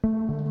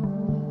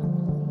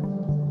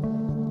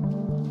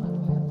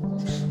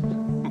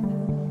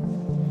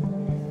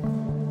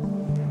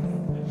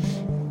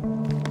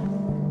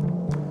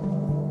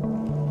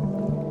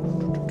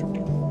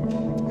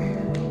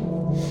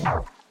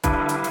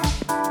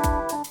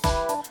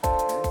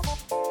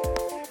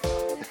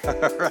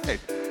All right.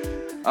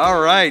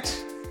 All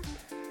right.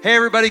 Hey,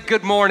 everybody.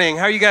 Good morning.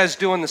 How are you guys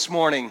doing this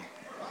morning?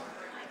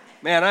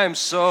 Man, I am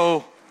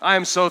so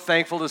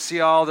thankful to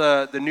see all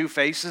the new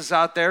faces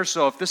out there.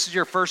 So if this is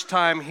your first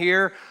time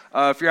here,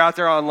 if you're out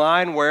there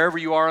online, wherever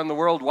you are in the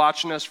world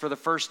watching us for the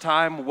first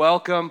time,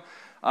 welcome.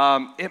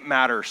 It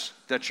matters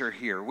that you're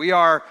here. We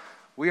are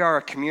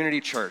a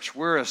community church.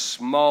 We're a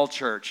small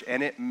church,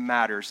 and it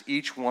matters,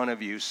 each one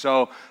of you.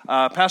 So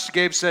Pastor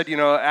Gabe said,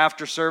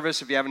 after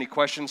service, if you have any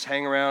questions,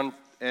 hang around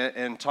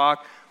and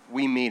talk.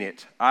 We mean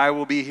it. I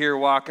will be here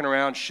walking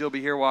around. She'll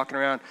be here walking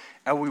around.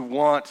 And we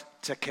want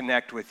to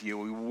connect with you.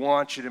 We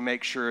want you to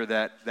make sure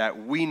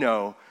that we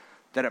know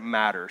that it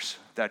matters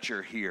that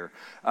you're here.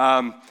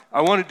 I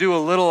want to do a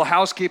little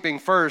housekeeping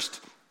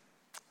first,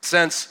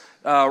 since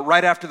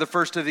right after the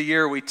first of the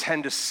year, we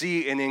tend to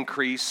see an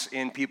increase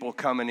in people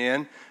coming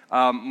in.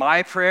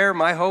 My prayer,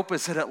 my hope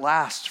is that it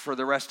lasts for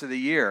the rest of the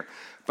year.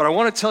 But I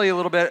want to tell you a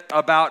little bit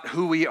about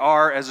who we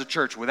are as a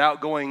church without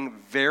going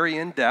very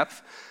in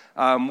depth.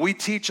 We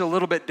teach a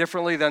little bit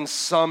differently than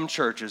some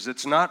churches.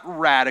 It's not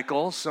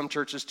radical. Some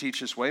churches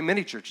teach this way.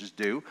 Many churches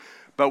do.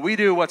 But we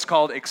do what's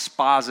called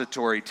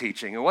expository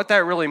teaching. And what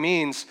that really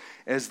means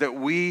is that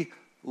we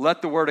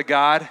let the Word of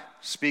God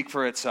speak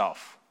for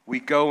itself. We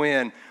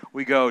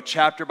go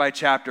chapter by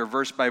chapter,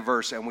 verse by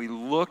verse, and we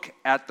look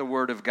at the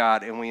Word of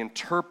God and we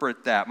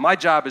interpret that. My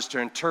job is to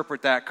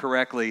interpret that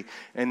correctly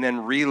and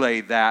then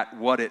relay that,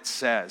 what it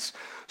says.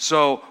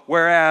 So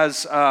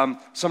whereas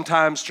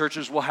sometimes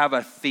churches will have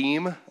a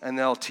theme and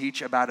they'll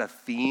teach about a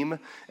theme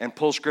and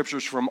pull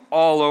scriptures from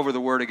all over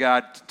the Word of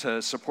God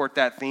to support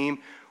that theme,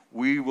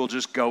 we will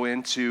just go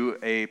into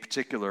a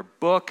particular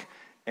book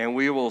and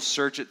we will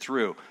search it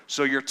through.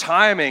 So your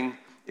timing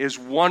is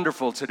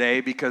wonderful today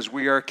because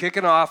we are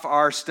kicking off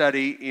our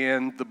study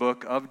in the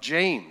book of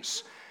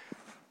James.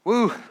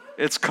 Woo!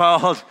 It's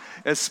called,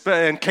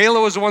 and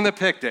Kayla was the one that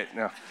picked it.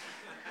 No.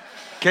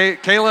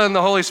 Kayla and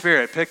the Holy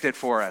Spirit picked it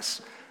for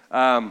us.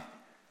 But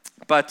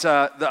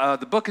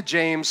the book of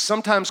James,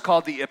 sometimes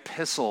called the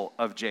Epistle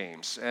of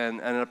James. And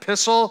an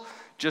epistle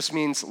just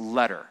means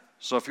letter.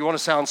 So if you want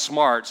to sound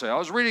smart, say, I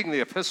was reading the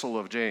Epistle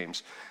of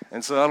James.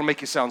 And so that'll make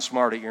you sound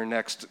smart at your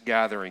next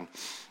gathering.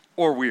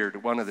 Or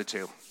weird, one of the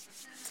two.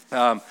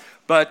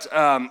 But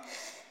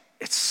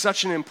it's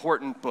such an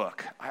important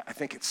book. I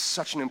think it's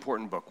such an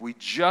important book. We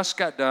just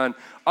got done,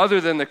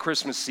 other than the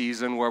Christmas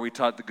season where we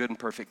taught the good and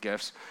perfect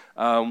gifts,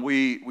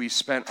 we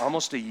spent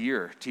almost a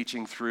year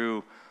teaching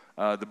through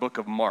the book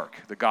of Mark,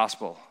 the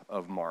Gospel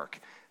of Mark.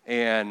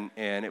 And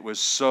it was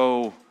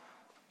so,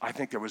 I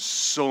think there was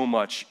so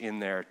much in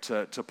there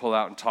to pull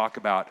out and talk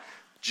about.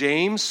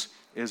 James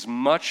is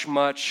much,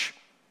 much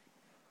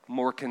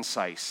more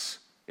concise.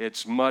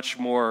 It's much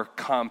more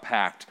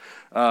compact.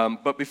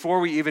 But before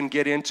we even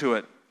get into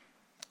it,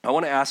 I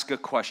want to ask a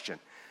question.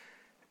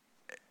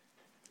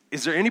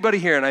 Is there anybody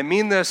here, and I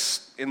mean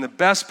this in the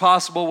best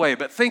possible way,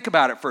 but think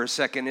about it for a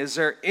second. Is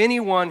there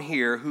anyone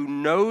here who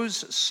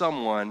knows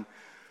someone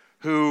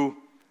who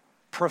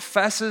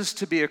professes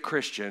to be a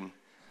Christian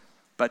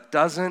but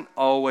doesn't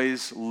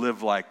always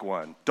live like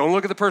one? Don't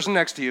look at the person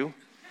next to you.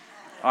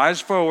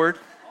 Eyes forward.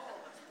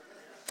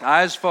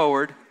 Eyes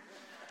forward.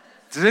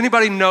 Does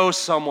anybody know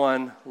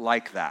someone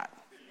like that?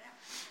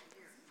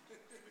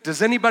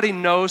 Does anybody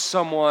know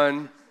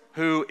someone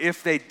who,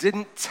 if they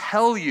didn't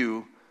tell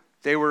you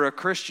they were a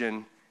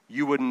Christian,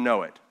 you wouldn't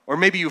know it? Or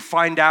maybe you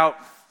find out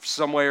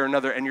some way or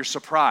another and you're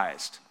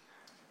surprised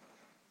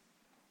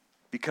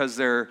because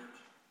their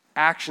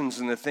actions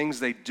and the things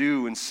they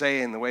do and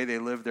say and the way they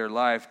live their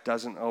life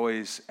doesn't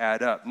always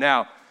add up.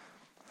 Now,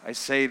 I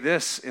say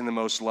this in the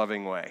most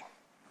loving way.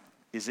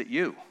 Is it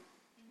you?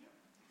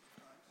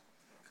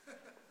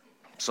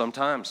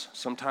 Sometimes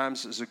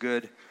is a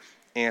good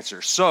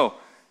answer. So,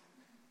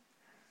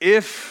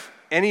 if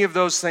any of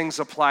those things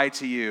apply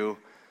to you,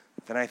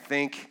 then I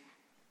think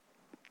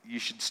you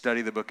should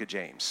study the book of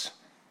James.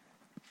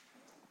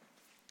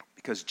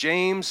 Because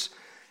James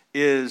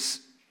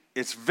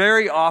it's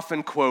very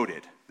often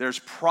quoted. There's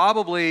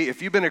probably,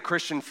 if you've been a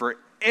Christian for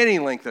any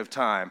length of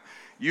time,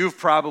 you've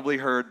probably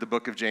heard the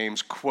book of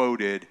James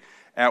quoted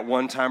at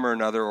one time or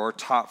another or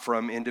taught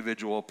from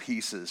individual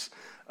pieces.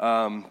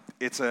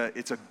 It's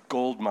a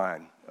gold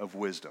mine of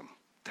wisdom.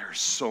 There's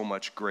so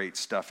much great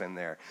stuff in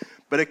there.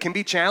 But it can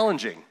be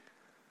challenging.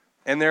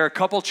 And there are a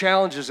couple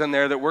challenges in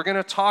there that we're going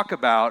to talk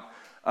about.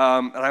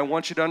 And I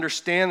want you to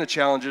understand the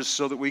challenges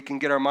so that we can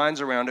get our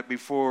minds around it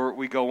before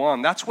we go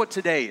on. That's what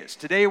today is.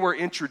 Today we're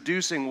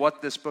introducing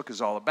what this book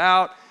is all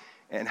about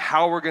and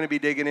how we're going to be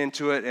digging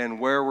into it and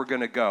where we're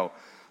going to go.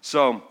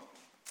 So,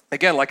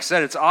 again, like I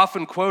said, it's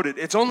often quoted.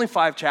 It's only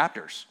 5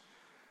 chapters.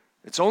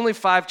 It's only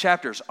 5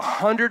 chapters,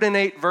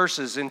 108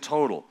 verses in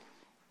total.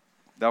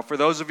 Now, for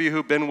those of you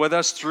who've been with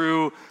us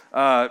through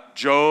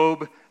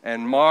Job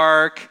and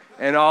Mark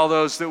and all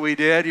those that we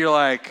did, you're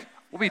like,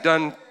 we'll be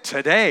done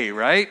today,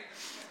 right?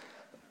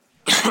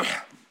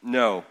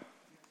 No.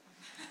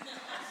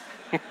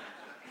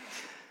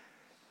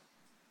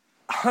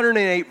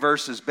 108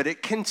 verses, but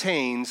it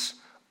contains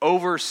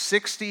over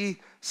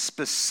 60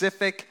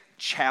 specific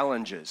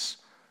challenges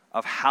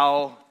of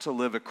how to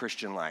live a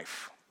Christian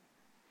life.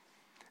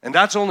 And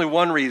that's only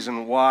one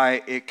reason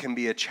why it can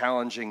be a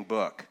challenging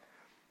book.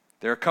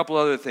 There are a couple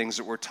other things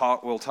that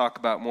we'll talk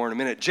about more in a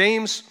minute.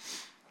 James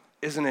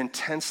is an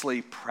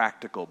intensely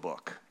practical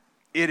book.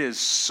 It is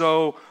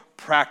so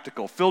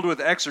practical, filled with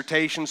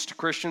exhortations to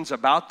Christians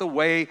about the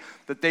way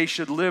that they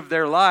should live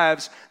their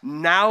lives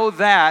now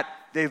that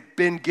they've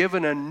been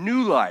given a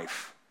new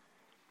life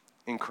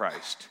in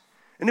Christ.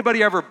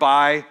 Anybody ever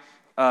buy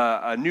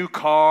a new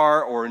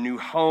car or a new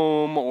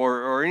home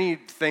or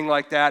anything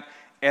like that,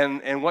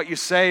 and what you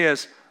say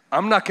is,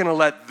 I'm not going to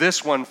let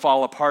this one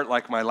fall apart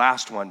like my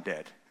last one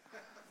did.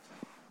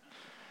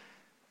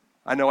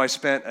 I know I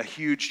spent a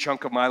huge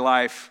chunk of my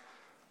life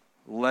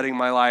letting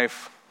my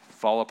life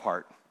fall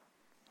apart,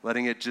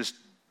 letting it just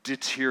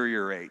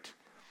deteriorate.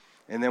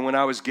 And then when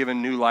I was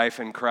given new life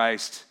in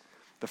Christ,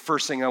 the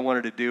first thing I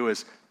wanted to do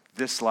is,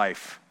 this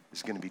life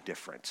is going to be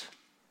different.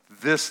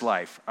 This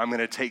life I'm going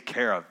to take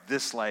care of.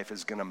 This life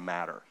is going to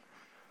matter.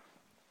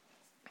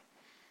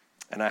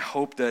 And I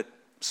hope that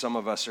some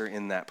of us are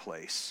in that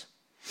place.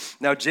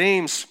 Now,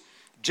 James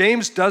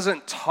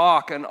doesn't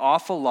talk an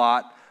awful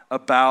lot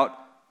about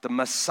the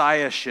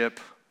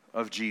messiahship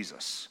of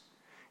Jesus.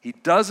 He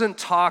doesn't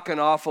talk an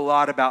awful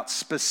lot about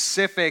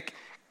specific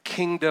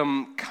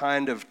kingdom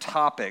kind of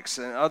topics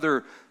and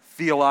other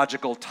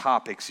theological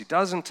topics. He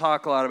doesn't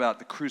talk a lot about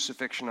the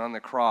crucifixion on the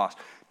cross.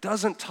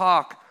 Doesn't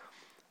talk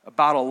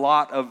about a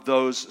lot of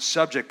those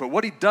subjects. But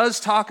what he does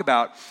talk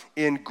about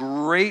in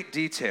great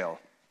detail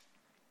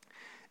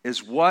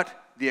is what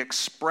the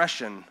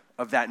expression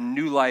of that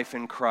new life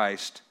in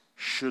Christ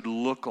should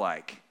look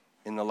like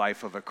in the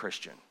life of a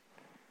Christian.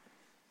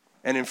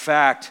 And in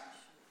fact,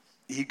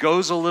 he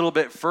goes a little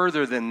bit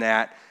further than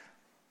that,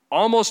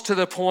 almost to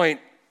the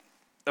point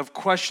of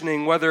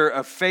questioning whether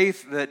a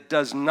faith that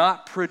does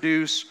not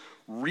produce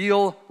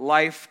real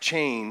life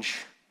change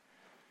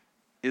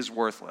is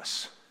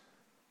worthless.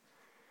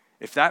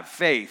 If that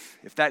faith,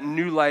 if that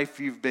new life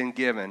you've been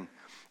given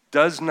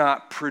does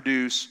not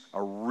produce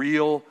a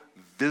real,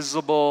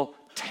 visible,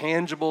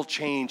 tangible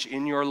change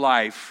in your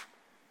life,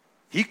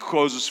 he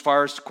goes as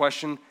far as to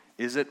question,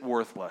 is it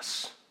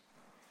worthless?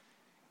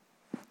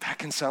 That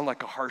can sound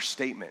like a harsh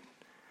statement.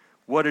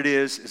 What it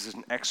is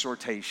an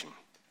exhortation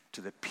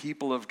to the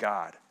people of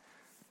God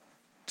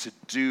to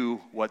do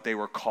what they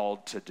were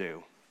called to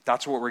do.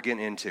 That's what we're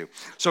getting into.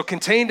 So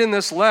contained in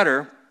this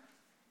letter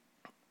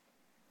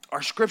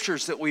are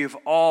scriptures that we have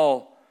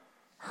all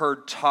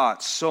heard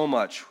taught so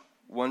much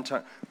one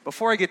time.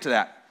 Before I get to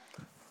that,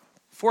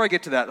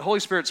 the Holy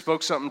Spirit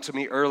spoke something to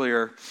me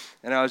earlier,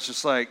 and I was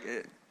just like,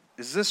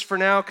 is this for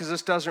now? Because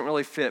this doesn't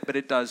really fit, but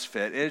it does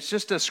fit. It's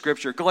just a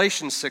scripture,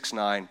 Galatians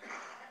 6:9.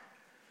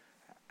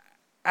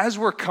 As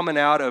we're coming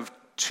out of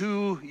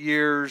 2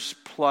 years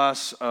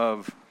plus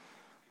of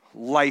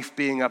life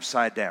being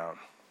upside down,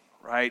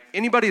 right?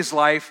 Anybody's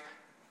life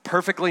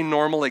perfectly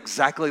normal,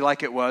 exactly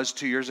like it was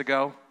 2 years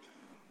ago?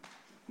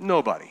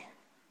 Nobody.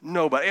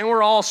 And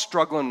we're all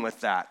struggling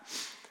with that.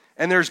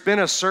 And there's been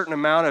a certain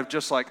amount of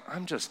just like,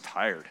 I'm just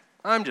tired.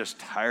 I'm just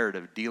tired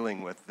of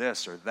dealing with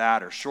this or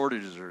that or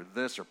shortages or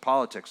this or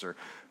politics or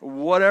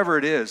whatever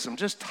it is. I'm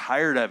just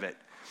tired of it.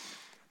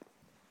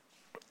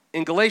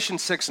 In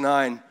Galatians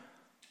 6:9,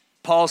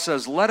 Paul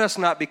says, let us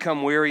not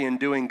become weary in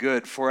doing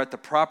good, for at the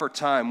proper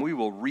time we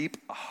will reap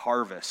a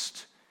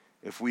harvest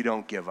if we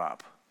don't give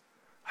up.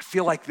 I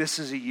feel like this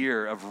is a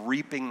year of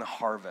reaping the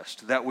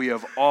harvest that we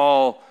have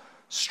all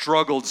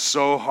struggled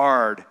so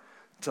hard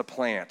to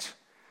plant.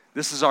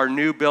 This is our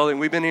new building.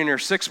 We've been in here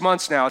 6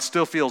 months now. It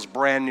still feels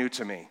brand new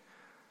to me.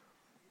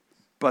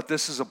 But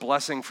this is a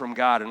blessing from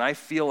God, and I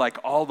feel like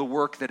all the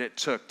work that it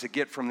took to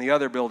get from the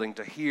other building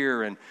to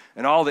here and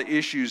all the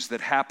issues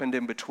that happened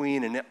in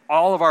between and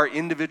all of our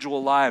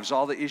individual lives,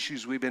 all the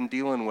issues we've been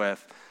dealing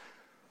with,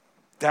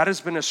 that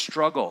has been a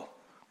struggle,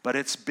 but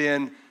it's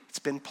been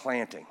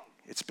planting.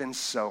 It's been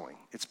sowing.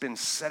 It's been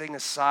setting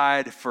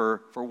aside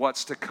for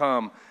what's to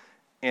come.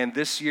 And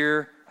this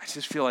year, I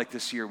just feel like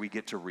this year we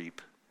get to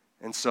reap.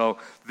 And so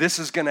this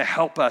is going to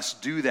help us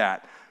do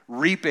that.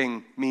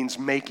 Reaping means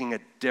making a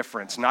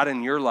difference, not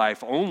in your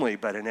life only,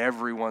 but in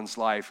everyone's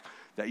life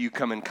that you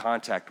come in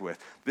contact with.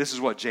 This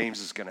is what James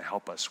is going to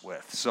help us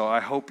with. So I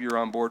hope you're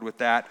on board with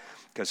that,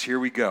 because here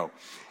we go.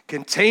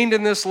 Contained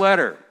in this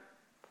letter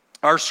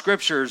are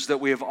scriptures that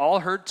we have all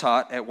heard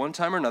taught at one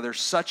time or another,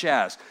 such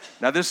as,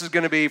 now this is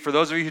going to be, for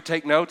those of you who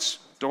take notes,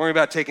 don't worry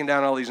about taking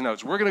down all these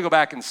notes. We're going to go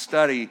back and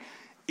study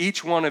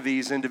each one of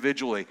these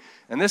individually.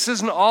 And this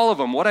isn't all of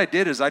them. What I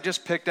did is I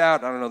just picked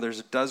out, there's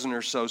a dozen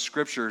or so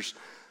scriptures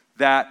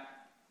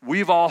that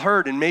we've all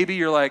heard. And maybe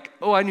you're like,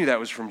 oh, I knew that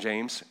was from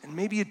James. And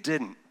maybe you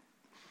didn't.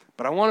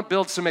 But I want to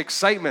build some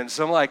excitement.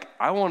 So I'm like,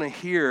 I want to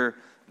hear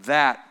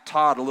that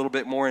taught a little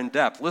bit more in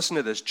depth. Listen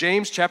to this.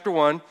 James chapter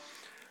 1,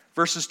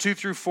 verses 2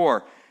 through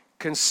 4.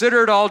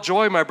 Consider it all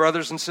joy, my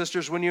brothers and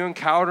sisters, when you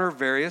encounter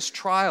various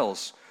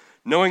trials,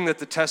 knowing that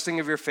the testing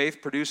of your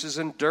faith produces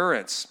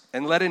endurance.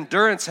 And let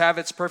endurance have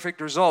its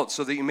perfect result,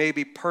 so that you may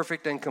be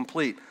perfect and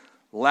complete,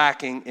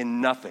 lacking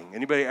in nothing.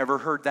 Anybody ever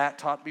heard that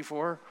taught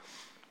before?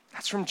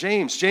 That's from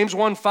James. James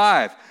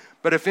 1:5.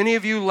 But if any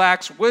of you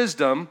lacks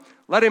wisdom,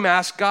 let him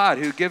ask God,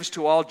 who gives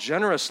to all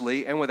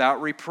generously and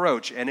without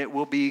reproach, and it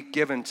will be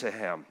given to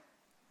him.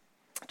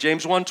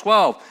 James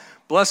 1:12.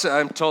 Blessed,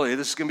 I'm telling you,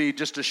 this is going to be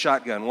just a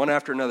shotgun, one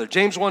after another.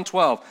 James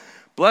 1:12.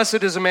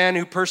 Blessed is a man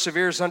who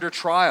perseveres under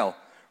trial,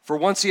 for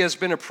once he has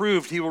been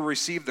approved, he will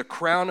receive the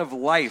crown of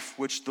life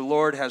which the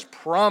Lord has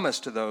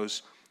promised to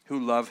those who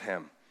love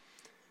him.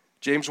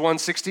 James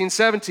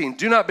 1:16-17.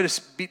 Do not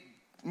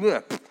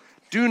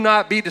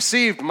be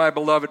deceived, my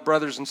beloved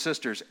brothers and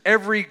sisters.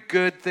 Every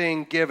good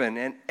thing given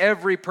and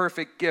every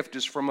perfect gift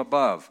is from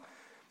above,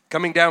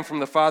 coming down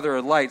from the Father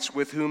of lights,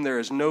 with whom there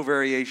is no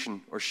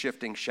variation or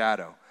shifting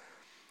shadow.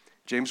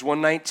 James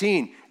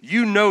 1:19,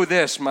 you know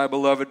this, my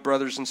beloved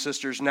brothers and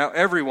sisters. Now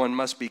everyone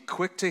must be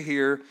quick to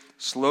hear,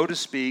 slow to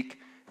speak,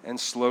 and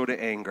slow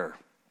to anger.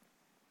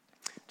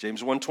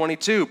 James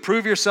 1:22,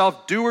 prove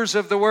yourself doers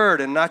of the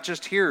word and not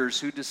just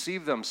hearers who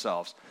deceive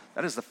themselves.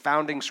 That is the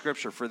founding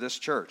scripture for this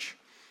church.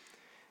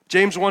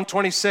 James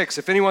 1:26,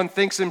 if anyone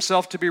thinks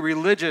himself to be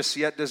religious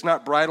yet does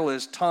not bridle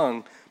his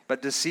tongue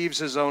but deceives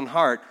his own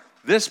heart,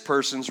 this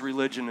person's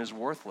religion is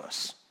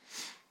worthless.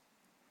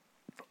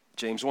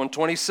 James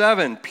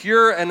 1:27,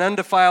 pure and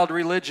undefiled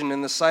religion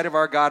in the sight of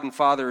our God and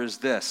Father is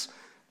this,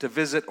 to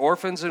visit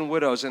orphans and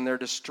widows in their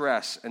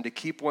distress and to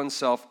keep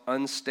oneself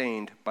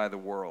unstained by the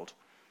world.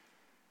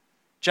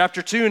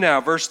 Chapter 2 now,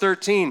 verse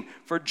 13,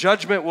 for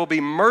judgment will be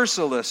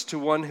merciless to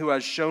one who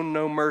has shown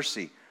no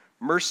mercy.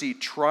 Mercy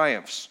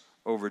triumphs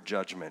over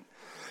judgment.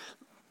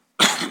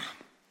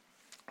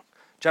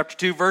 Chapter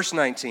 2, verse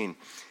 19,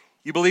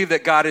 you believe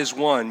that God is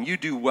one. You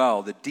do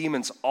well. The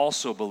demons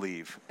also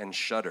believe and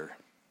shudder.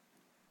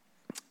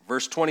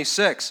 Verse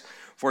 26,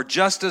 for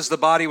just as the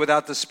body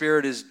without the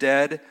spirit is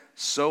dead,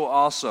 so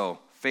also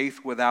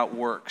faith without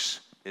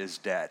works is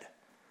dead.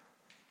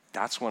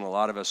 That's when a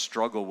lot of us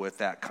struggle with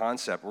that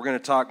concept. We're going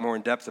to talk more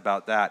in depth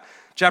about that.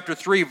 Chapter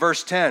 3,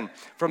 verse 10,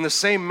 from the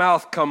same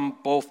mouth come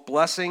both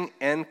blessing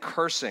and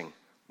cursing.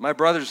 My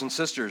brothers and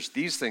sisters,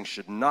 these things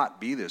should not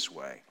be this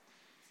way.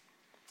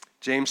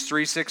 James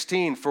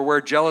 3:16, for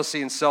where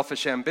jealousy and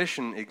selfish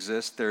ambition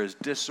exist, there is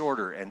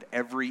disorder and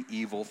every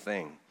evil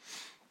thing.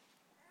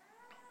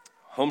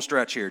 Home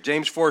stretch here.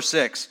 James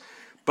 4:6,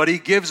 but he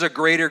gives a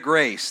greater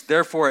grace.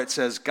 Therefore it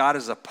says, God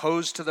is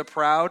opposed to the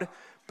proud,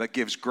 but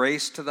gives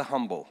grace to the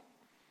humble.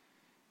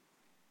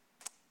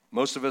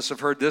 Most of us have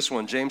heard this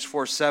one. James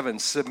 4:7,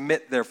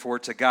 submit therefore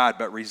to God,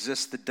 but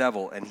resist the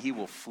devil, and he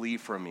will flee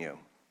from you.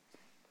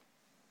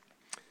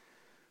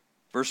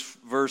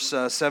 Verse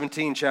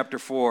 17, chapter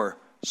 4.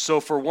 So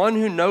for one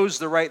who knows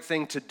the right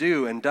thing to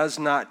do and does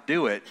not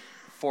do it,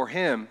 for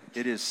him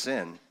it is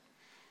sin.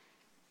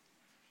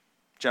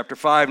 Chapter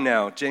 5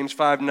 now, James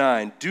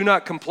 5:9. Do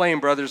not complain,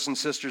 brothers and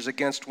sisters,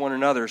 against one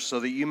another, so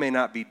that you may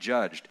not be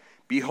judged.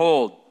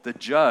 Behold, the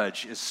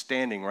judge is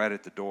standing right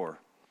at the door.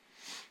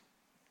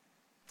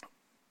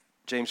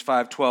 James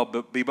 5:12.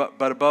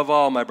 But above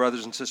all, my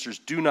brothers and sisters,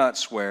 do not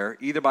swear,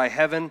 either by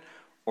heaven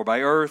or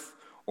by earth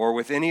or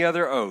with any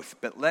other oath,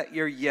 but let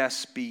your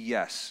yes be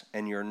yes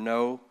and your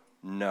no,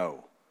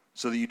 no,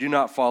 so that you do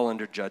not fall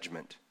under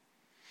judgment.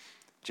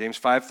 James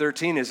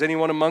 5:13, is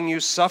anyone among you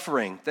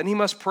suffering? Then he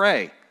must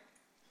pray.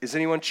 Is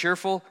anyone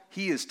cheerful?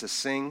 He is to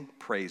sing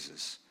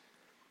praises.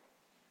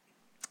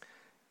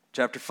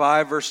 Chapter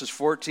 5, verses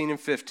 14 and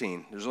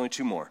 15. There's only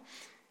two more.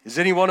 Is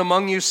anyone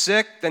among you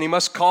sick? Then he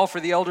must call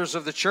for the elders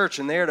of the church,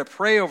 and they are to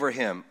pray over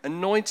him,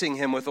 anointing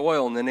him with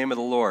oil in the name of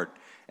the Lord.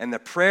 And the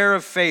prayer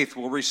of faith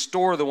will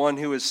restore the one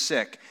who is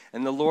sick,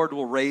 and the Lord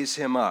will raise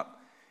him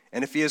up.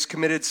 And if he has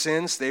committed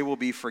sins, they will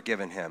be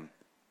forgiven him.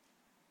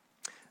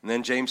 And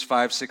then James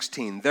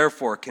 5:16,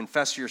 therefore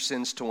confess your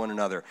sins to one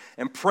another,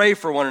 and pray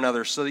for one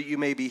another so that you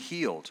may be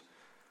healed.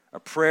 A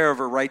prayer of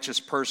a righteous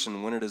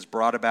person, when it is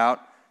brought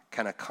about,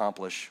 can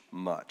accomplish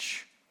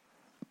much.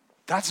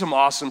 That's some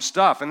awesome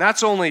stuff, and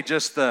that's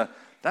just the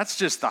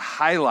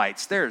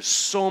highlights. There's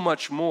so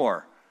much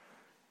more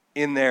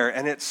in there,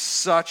 and it's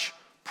such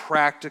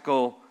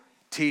practical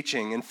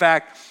teaching. In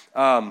fact,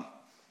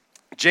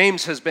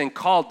 James has been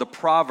called the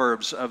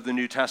Proverbs of the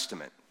New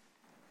Testament.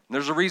 And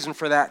there's a reason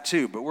for that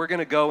too, but we're going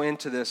to go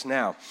into this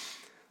now.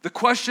 The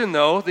question,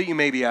 though, that you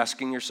may be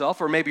asking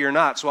yourself, or maybe you're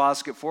not, so I'll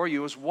ask it for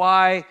you, is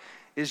why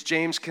is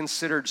James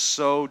considered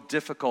so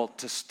difficult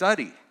to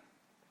study?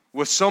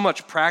 With so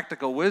much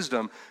practical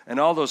wisdom and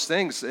all those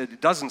things,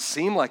 it doesn't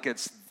seem like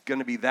it's going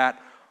to be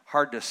that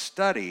hard to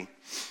study.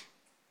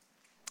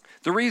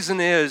 The reason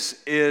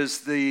is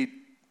the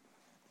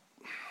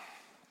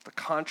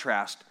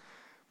contrast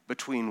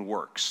between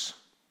works.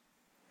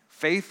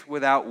 Faith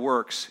without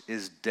works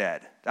is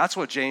dead. That's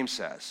what James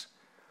says.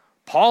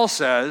 Paul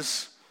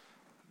says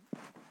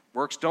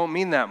works don't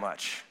mean that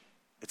much.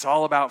 It's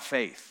all about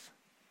faith.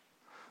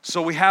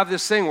 So we have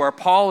this thing where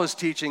Paul is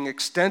teaching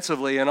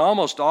extensively in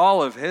almost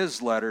all of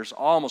his letters,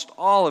 almost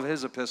all of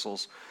his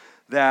epistles,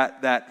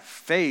 that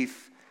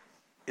faith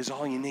is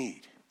all you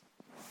need.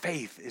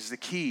 Faith is the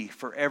key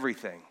for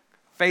everything.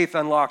 Faith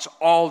unlocks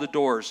all the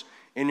doors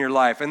in your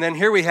life. And then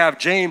here we have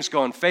James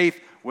going,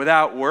 faith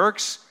without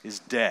works is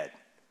dead.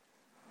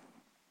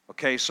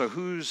 Okay, so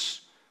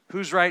who's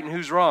right and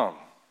who's wrong?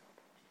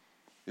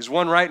 Is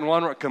one right and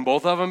one wrong? Can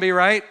both of them be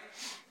right?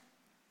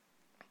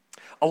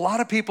 A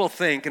lot of people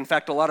think, in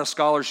fact, a lot of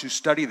scholars who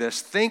study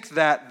this, think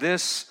that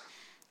this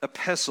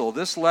epistle,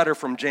 this letter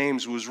from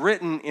James, was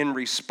written in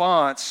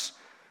response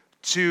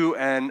to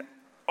an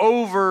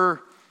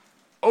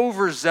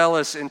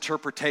overzealous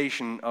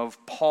interpretation of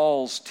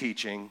Paul's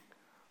teaching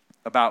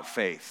about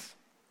faith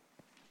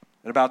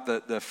and about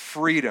the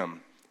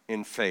freedom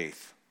in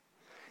faith.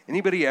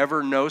 Anybody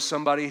ever know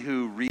somebody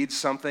who reads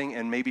something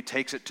and maybe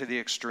takes it to the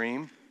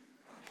extreme?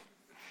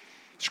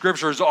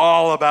 Scripture is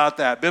all about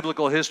that.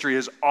 Biblical history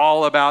is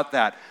all about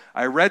that.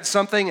 I read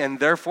something and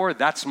therefore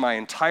that's my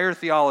entire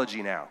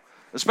theology now,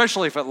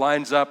 especially if it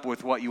lines up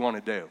with what you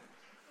want to do.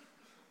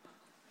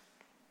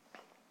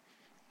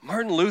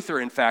 Martin Luther,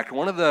 in fact,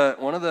 one of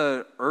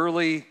the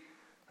early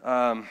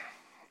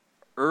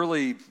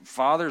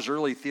fathers,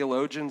 early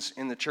theologians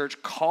in the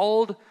church,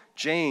 called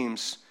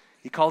James,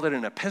 he called it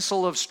an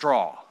epistle of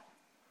straw.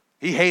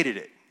 He hated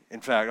it. In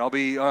fact, I'll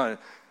be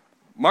honest.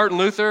 Martin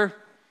Luther,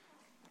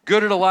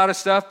 good at a lot of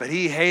stuff, but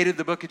he hated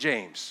the book of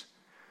James.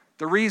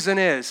 The reason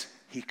is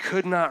he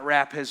could not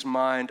wrap his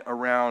mind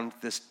around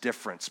this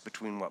difference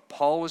between what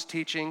Paul was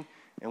teaching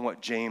and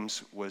what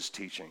James was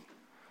teaching.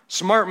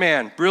 Smart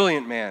man,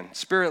 brilliant man,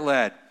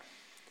 Spirit-led.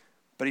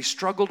 But he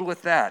struggled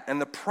with that. And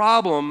the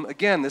problem,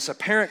 again, this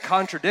apparent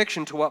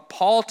contradiction to what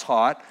Paul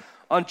taught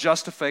on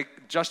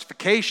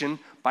justification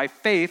by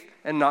faith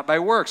and not by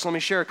works. Let me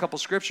share a couple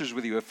scriptures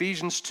with you.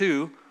 Ephesians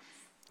 2,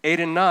 8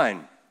 and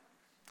 9.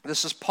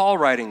 This is Paul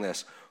writing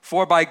this.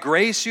 For by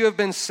grace you have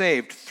been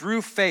saved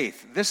through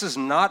faith. This is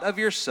not of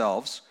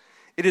yourselves.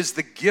 It is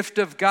the gift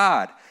of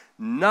God,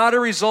 not a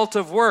result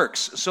of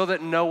works, so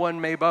that no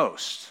one may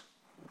boast.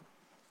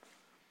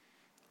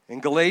 In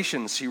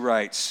Galatians, he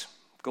writes,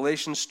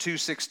 Galatians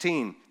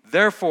 2:16,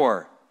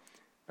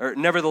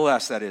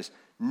 nevertheless, that is,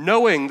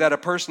 knowing that a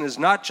person is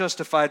not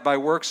justified by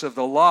works of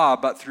the law,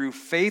 but through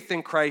faith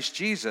in Christ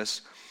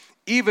Jesus,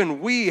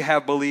 even we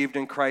have believed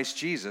in Christ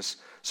Jesus,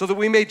 so that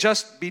we may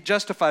just be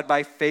justified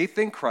by faith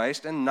in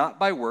Christ and not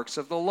by works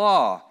of the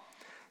law.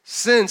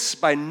 Since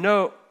by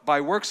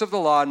works of the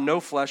law, no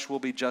flesh will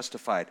be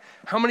justified.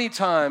 How many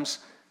times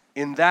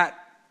in that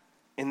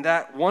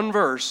one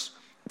verse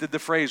did the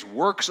phrase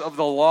works of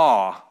the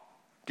law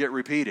get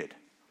repeated?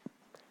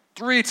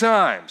 3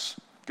 times.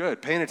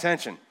 Good, paying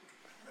attention.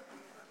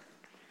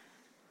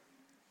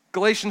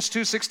 Galatians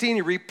 2:16,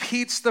 he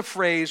repeats the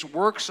phrase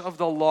works of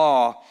the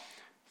law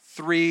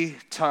 3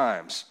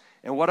 times.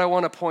 And what I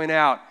want to point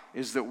out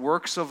is that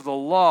works of the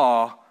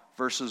law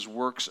versus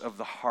works of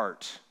the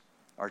heart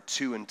are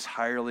 2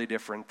 entirely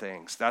different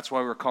things. That's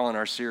why we're calling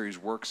our series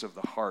Works of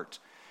the Heart,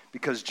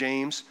 because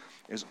James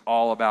is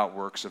all about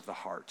works of the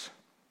heart.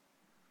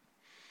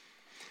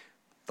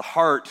 The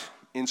heart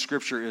in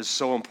Scripture is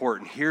so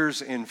important.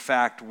 Here's, in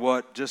fact,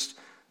 just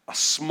a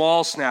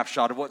small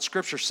snapshot of what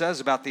Scripture says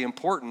about the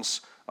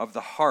importance of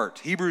the heart.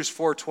 Hebrews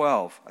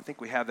 4:12. I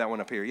think we have that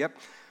one up here. Yep.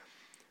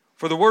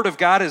 For the word of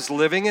God is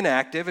living and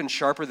active and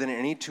sharper than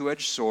any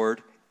two-edged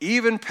sword,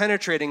 even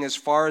penetrating as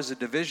far as the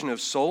division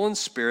of soul and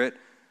spirit,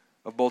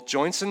 of both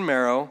joints and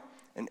marrow,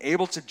 and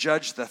able to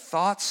judge the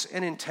thoughts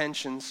and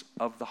intentions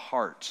of the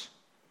heart.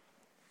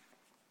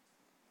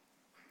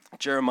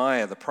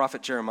 Jeremiah, the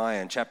prophet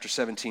Jeremiah in chapter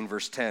 17,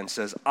 verse 10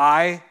 says,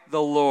 I,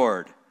 the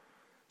Lord,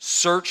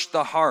 search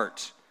the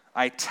heart.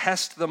 I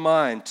test the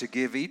mind to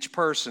give each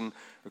person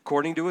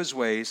according to his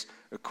ways,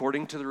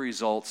 according to the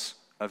results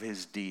of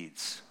his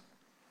deeds.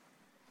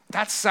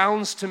 That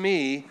sounds to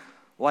me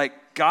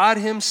like God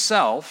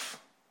himself,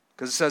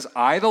 because it says,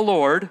 I, the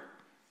Lord,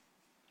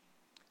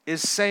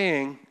 is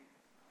saying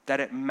that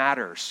it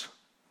matters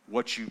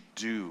what you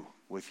do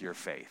with your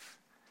faith.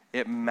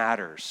 It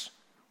matters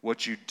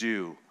what you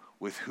do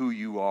with who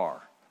you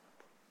are,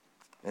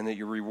 and that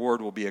your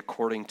reward will be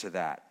according to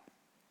that.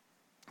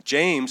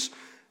 James,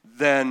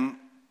 then,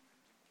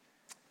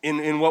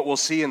 in what we'll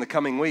see in the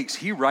coming weeks,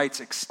 he writes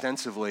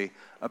extensively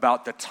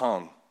about the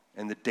tongue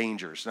and the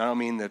dangers. And I don't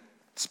mean the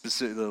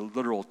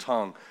literal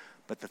tongue,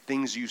 but the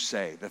things you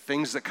say, the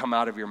things that come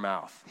out of your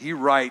mouth. He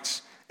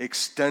writes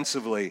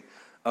extensively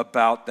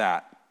about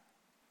that.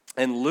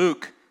 And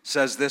Luke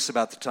says this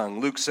about the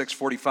tongue. Luke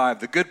 6:45,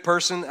 the good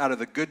person out of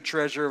the good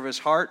treasure of his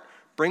heart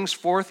brings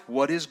forth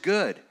what is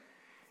good.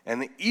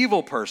 And the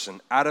evil person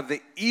out of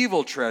the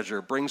evil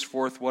treasure brings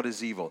forth what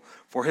is evil.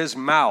 For his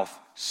mouth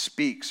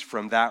speaks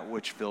from that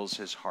which fills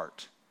his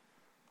heart.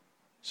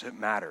 So it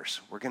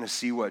matters. We're going to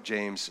see what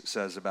James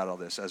says about all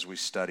this as we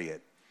study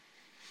it.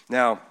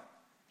 Now,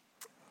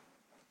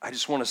 I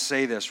just want to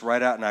say this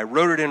right out, and I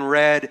wrote it in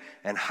red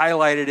and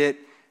highlighted it.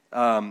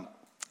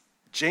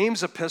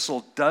 James'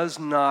 epistle does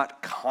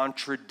not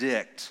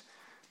contradict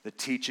the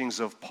teachings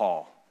of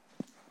Paul.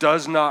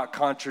 Does not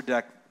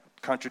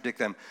contradict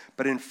them,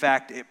 but in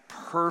fact, it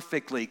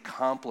perfectly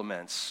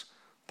complements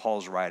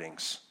Paul's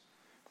writings.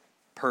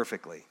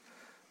 Perfectly.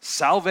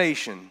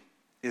 Salvation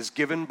is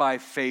given by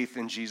faith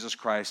in Jesus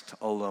Christ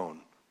alone.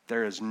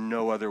 There is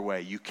no other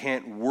way. You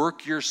can't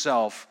work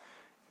yourself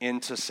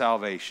into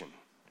salvation.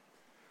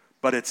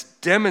 But it's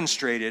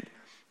demonstrated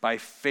by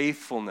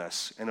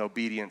faithfulness and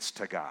obedience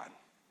to God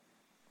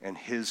and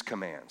His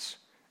commands.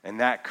 And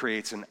that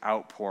creates an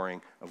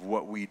outpouring of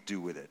what we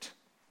do with it.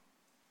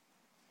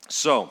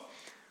 So,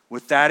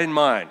 with that in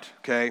mind,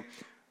 okay,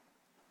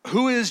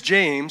 who is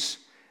James,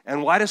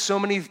 and why do so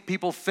many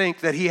people think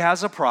that he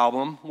has a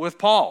problem with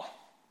Paul?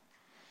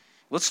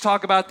 Let's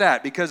talk about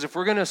that, because if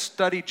we're going to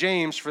study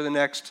James for the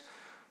next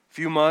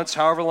few months,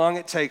 however long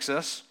it takes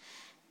us,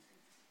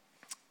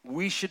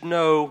 we should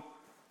know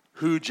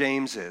who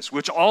James is,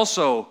 which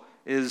also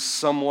is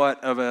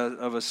somewhat of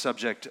a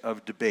subject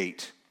of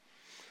debate.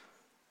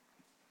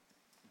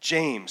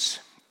 James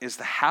is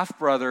the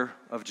half-brother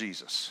of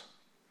Jesus.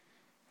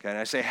 Okay, and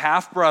I say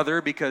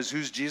half-brother because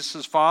who's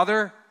Jesus'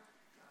 father?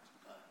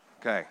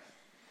 Okay.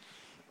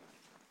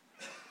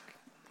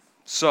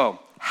 So,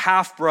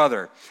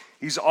 half-brother.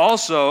 He's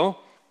also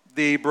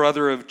the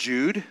brother of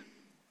Jude,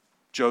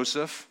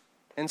 Joseph,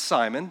 and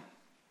Simon,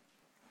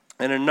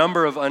 and a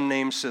number of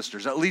unnamed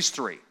sisters, at least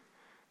 3.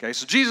 Okay,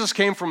 so Jesus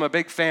came from a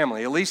big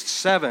family, at least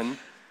seven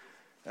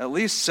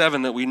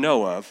that we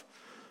know of.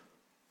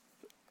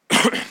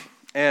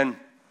 And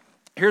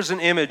here's an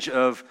image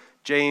of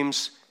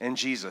James and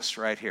Jesus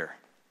right here.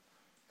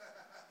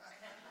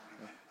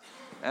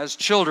 As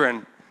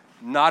children,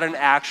 not an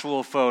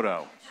actual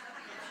photo.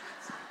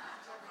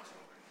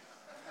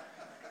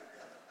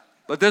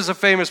 But there's a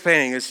famous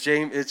painting.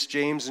 It's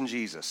James and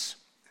Jesus.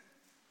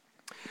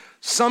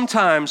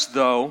 Sometimes,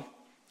 though,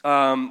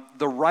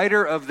 the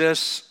writer of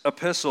this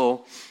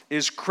epistle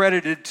is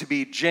credited to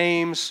be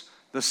James,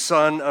 the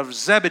son of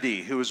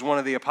Zebedee, who was one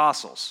of the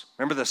apostles.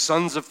 Remember the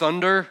sons of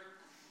thunder?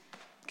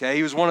 Okay,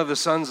 he was one of the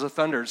sons of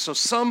thunder. So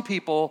some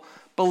people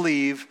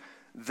believe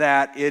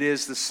that it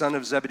is the son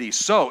of Zebedee.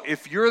 So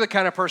if you're the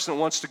kind of person that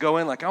wants to go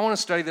in, like, I want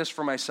to study this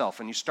for myself,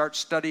 and you start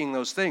studying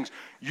those things,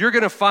 you're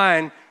going to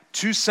find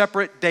 2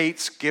 separate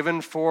dates given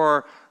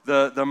for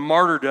the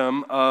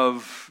martyrdom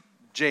of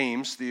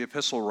James, the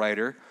epistle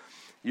writer.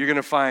 You're going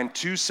to find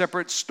 2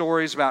 separate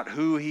stories about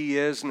who he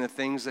is and the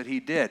things that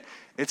he did.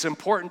 It's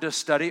important to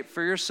study it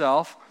for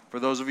yourself. For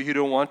those of you who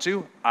don't want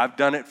to, I've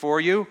done it for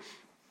you.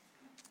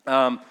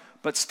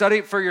 But study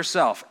it for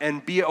yourself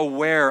and be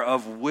aware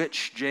of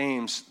which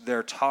James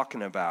they're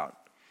talking about.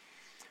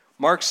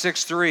 Mark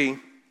 6:3,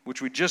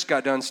 which we just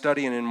got done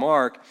studying in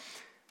Mark,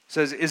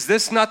 says, "Is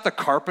this not the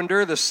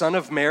carpenter, the son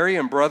of Mary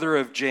and brother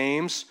of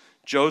James,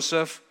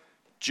 Joseph,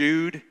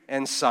 Jude,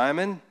 and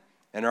Simon?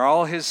 And are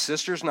all his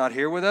sisters not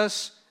here with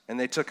us?" And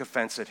they took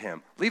offense at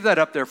him. Leave that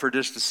up there for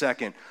just a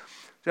second.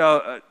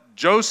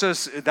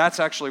 Joseph, that's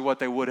actually what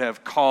they would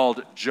have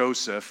called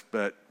Joseph,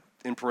 but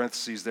in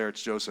parentheses there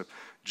it's Joseph.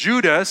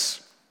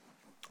 Judas,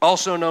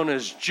 also known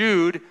as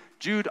Jude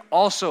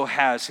also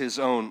has his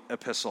own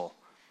epistle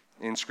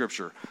in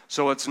Scripture.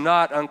 So it's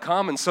not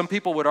uncommon. Some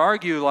people would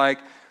argue like,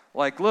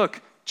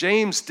 look,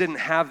 James didn't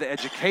have the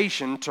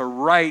education to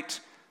write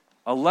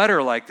a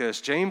letter like this.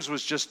 James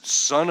was just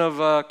son of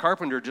a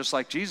carpenter, just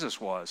like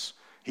Jesus was.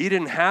 He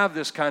didn't have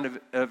this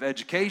kind of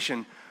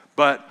education,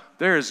 but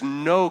there is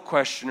no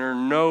question or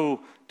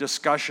no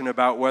discussion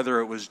about whether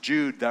it was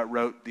Jude that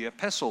wrote the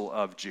epistle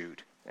of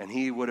Jude. And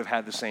he would have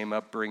had the same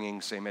upbringing,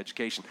 same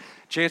education.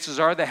 Chances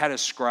are they had a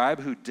scribe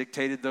who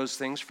dictated those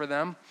things for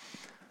them,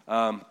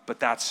 but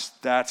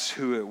that's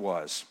who it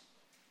was.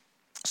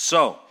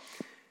 So,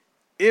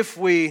 if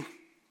we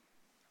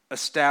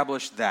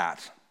establish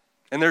that,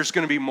 and there's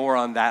going to be more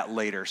on that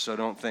later, so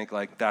don't think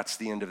like that's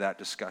the end of that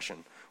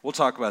discussion. We'll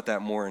talk about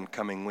that more in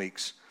coming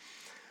weeks.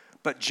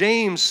 But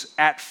James,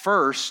 at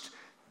first,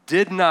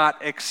 did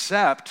not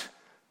accept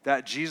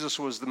that Jesus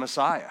was the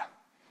Messiah.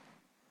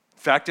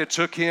 In fact, it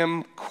took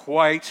him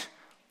quite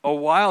a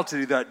while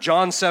to do that.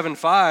 John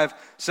 7:5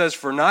 says,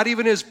 "For not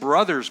even his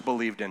brothers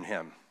believed in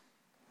him."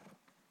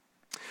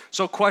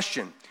 So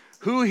question,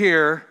 who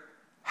here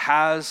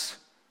has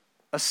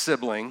a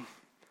sibling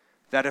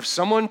that if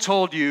someone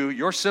told you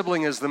your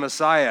sibling is the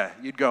Messiah,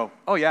 you'd go,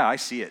 "Oh yeah, I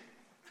see it.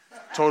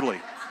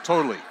 Totally.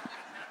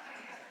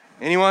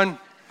 Anyone?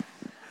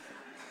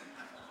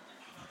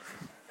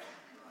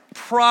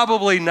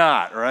 Probably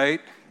not,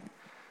 right?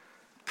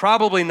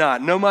 Probably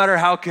not, no matter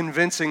how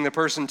convincing the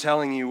person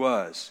telling you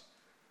was.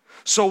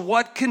 So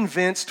what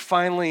convinced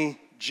finally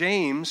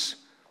James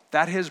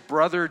that his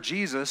brother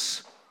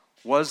Jesus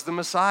was the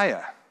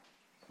Messiah?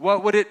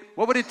 What would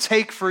it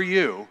take for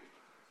you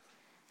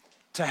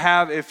to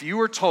have, if you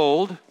were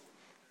told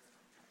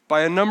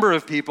by a number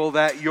of people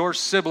that your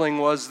sibling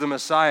was the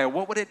Messiah,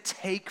 what would it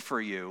take for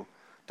you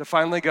to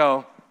finally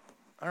go,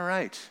 all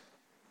right,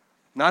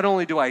 not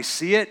only do I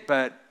see it,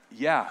 but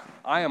yeah,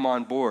 I am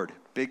on board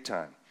big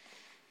time?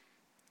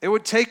 It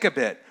would take a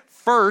bit.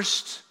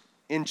 First,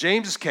 in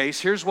James's case,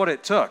 here's what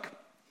it took.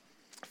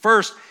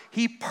 First,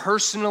 he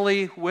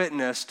personally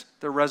witnessed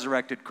the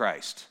resurrected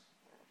Christ.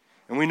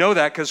 And we know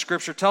that because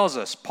Scripture tells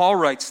us. Paul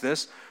writes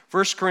this,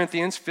 1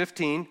 Corinthians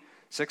 15,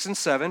 6 and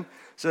 7,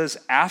 says,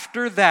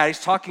 after that, he's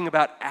talking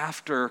about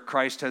after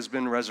Christ has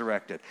been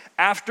resurrected.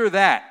 After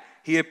that,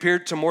 he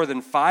appeared to more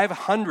than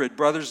 500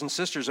 brothers and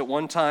sisters at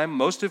one time,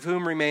 most of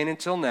whom remain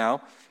until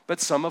now,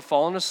 but some have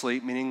fallen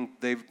asleep, meaning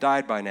they've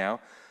died by now.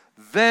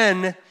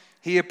 Then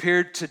he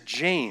appeared to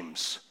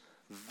James,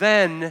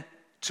 then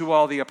to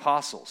all the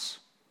apostles.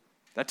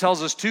 That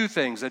tells us two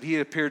things, that he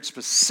appeared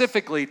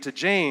specifically to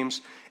James,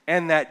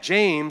 and that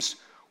James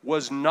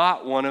was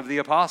not one of the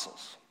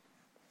apostles.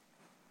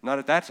 Not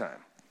at that time.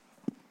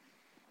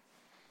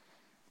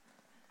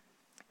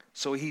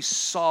 So he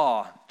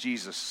saw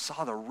Jesus,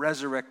 saw the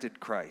resurrected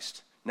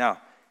Christ. Now,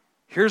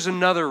 here's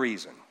another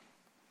reason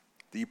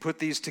that you put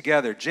these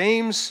together.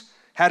 James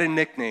had a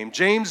nickname.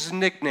 James'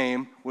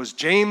 nickname was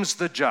James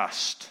the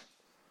Just.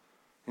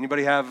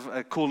 Anybody have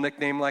a cool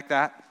nickname like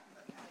that?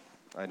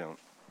 I don't.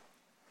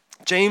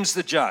 James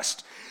the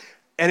Just.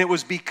 And it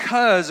was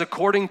because,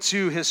 according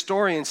to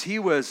historians, he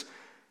was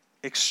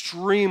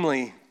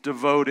extremely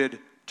devoted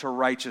to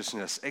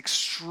righteousness,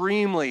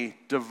 extremely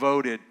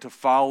devoted to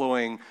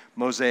following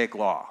Mosaic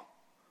law.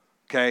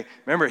 Okay?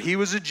 Remember, he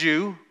was a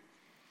Jew,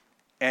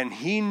 and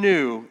he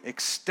knew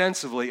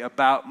extensively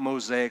about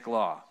Mosaic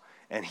law.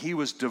 And he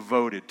was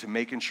devoted to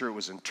making sure it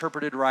was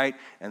interpreted right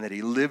and that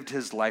he lived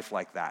his life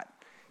like that.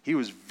 He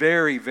was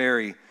very,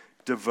 very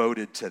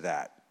devoted to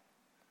that.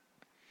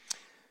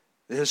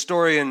 The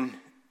historian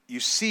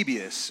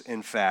Eusebius,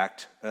 in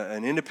fact,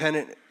 an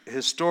independent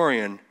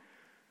historian,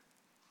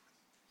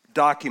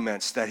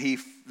 documents that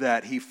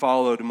he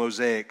followed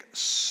Mosaic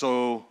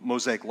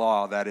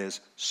law, that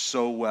is,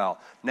 so well.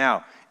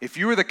 Now, if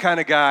you were the kind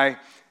of guy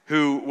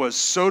who was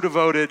so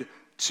devoted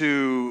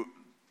to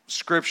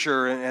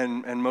Scripture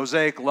and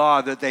Mosaic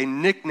law that they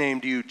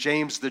nicknamed you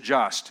James the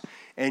Just,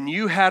 and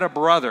you had a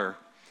brother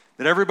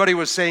that everybody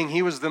was saying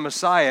he was the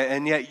Messiah,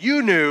 and yet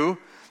you knew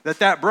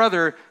that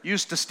brother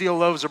used to steal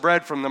loaves of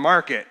bread from the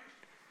market,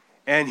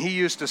 and he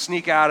used to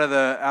sneak out of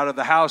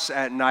the house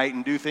at night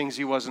and do things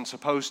he wasn't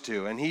supposed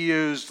to, and he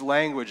used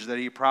language that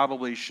he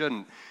probably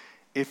shouldn't.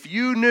 If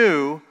you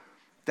knew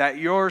that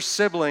your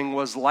sibling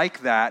was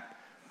like that,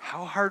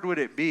 how hard would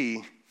it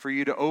be for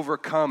you to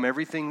overcome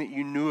everything that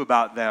you knew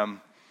about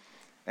them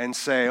and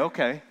say,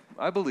 okay,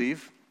 I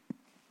believe?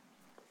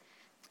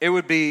 It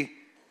would be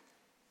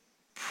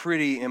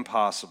pretty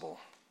impossible.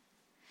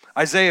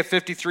 Isaiah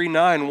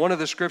 53:9, one of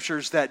the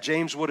scriptures that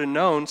James would have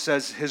known,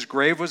 says, his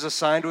grave was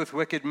assigned with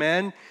wicked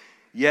men,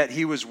 yet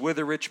he was with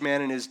a rich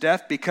man in his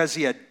death, because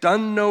he had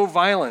done no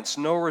violence,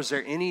 nor was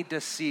there any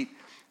deceit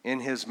in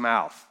his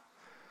mouth.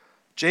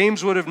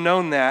 James would have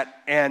known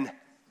that and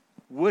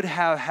would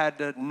have had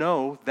to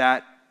know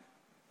that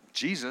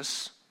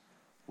Jesus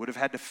would have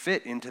had to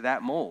fit into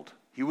that mold.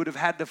 He would have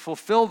had to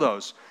fulfill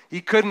those. He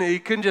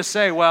couldn't just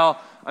say,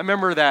 well, I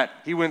remember that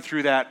he went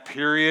through that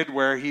period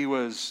where he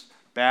was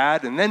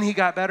bad, and then he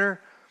got better.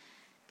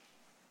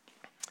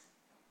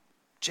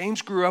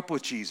 James grew up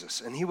with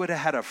Jesus, and he would have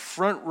had a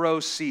front row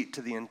seat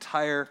to the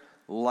entire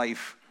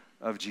life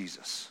of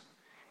Jesus.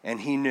 And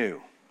he knew.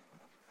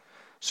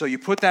 So you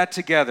put that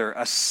together,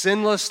 a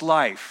sinless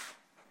life,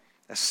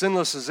 as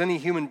sinless as any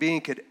human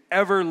being could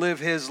ever live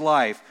his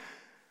life,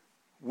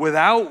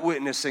 without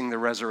witnessing the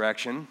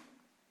resurrection,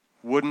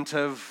 wouldn't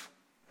have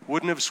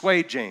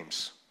swayed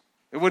James.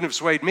 It wouldn't have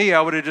swayed me. I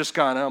would have just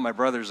gone, oh, my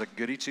brother's a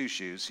goody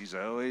two-shoes. He's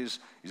always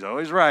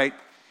right.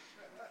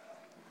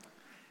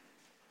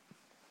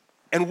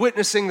 And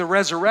witnessing the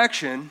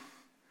resurrection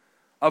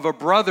of a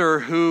brother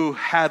who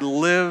had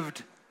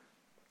lived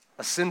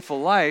a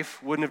sinful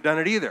life wouldn't have done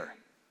it either.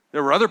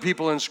 There were other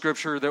people in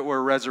Scripture that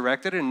were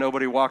resurrected, and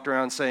nobody walked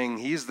around saying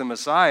he's the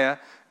Messiah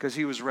because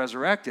he was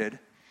resurrected.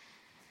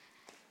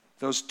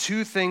 Those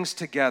two things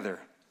together,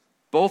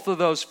 both of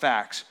those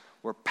facts,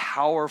 were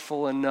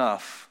powerful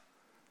enough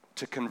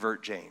to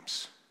convert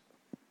James.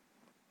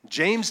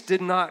 James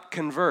did not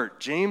convert.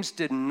 James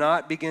did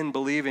not begin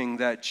believing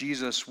that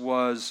Jesus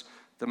was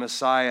the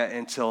Messiah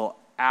until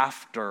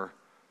after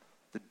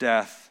the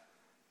death,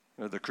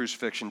 or the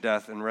crucifixion,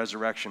 death, and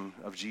resurrection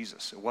of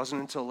Jesus. It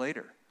wasn't until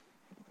later.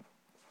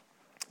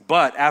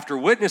 But after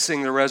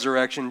witnessing the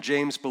resurrection,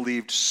 James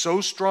believed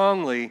so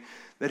strongly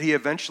that he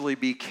eventually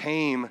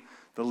became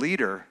the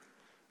leader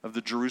of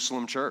the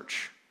Jerusalem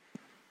church.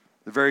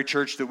 The very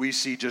church that we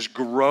see just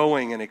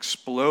growing and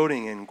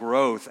exploding in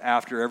growth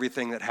after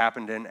everything that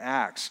happened in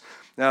Acts.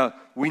 Now,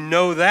 we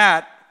know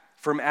that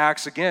from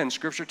Acts again.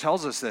 Scripture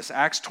tells us this.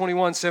 Acts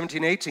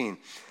 21:17-18.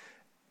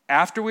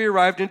 After we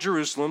arrived in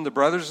Jerusalem, the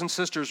brothers and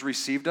sisters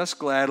received us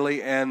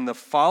gladly, and the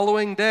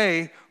following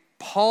day,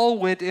 Paul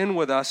went in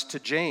with us to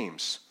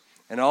James,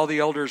 and all the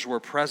elders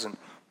were present.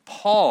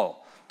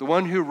 Paul, the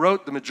one who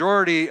wrote the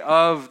majority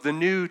of the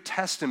New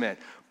Testament,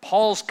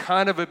 Paul's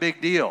kind of a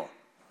big deal.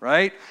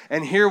 Right?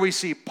 And here we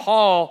see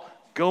Paul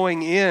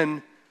going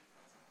in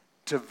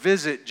to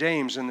visit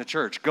James in the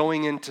church,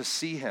 going in to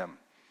see him.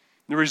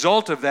 The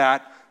result of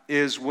that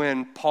is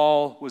when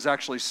Paul was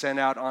actually sent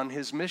out on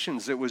his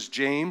missions. It was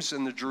James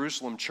and the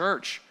Jerusalem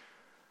church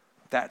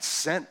that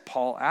sent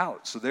Paul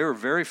out. So they were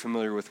very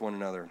familiar with one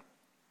another.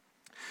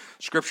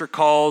 Scripture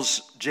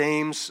calls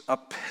James a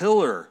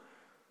pillar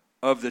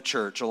of the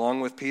church,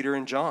 along with Peter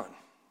and John.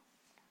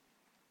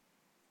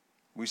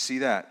 We see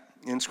that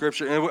in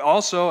Scripture. And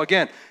also,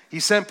 again, he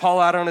sent Paul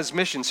out on his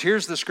missions.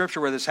 Here's the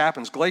Scripture where this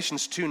happens,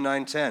 Galatians 2,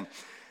 9, 10.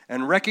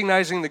 And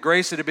recognizing the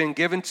grace that had been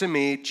given to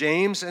me,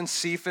 James and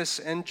Cephas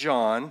and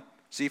John,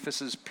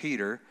 Cephas is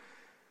Peter,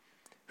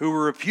 who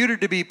were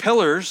reputed to be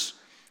pillars,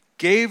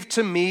 gave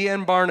to me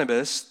and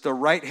Barnabas the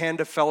right hand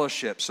of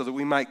fellowship so that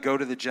we might go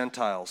to the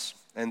Gentiles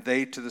and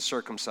they to the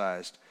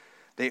circumcised.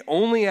 They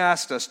only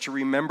asked us to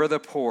remember the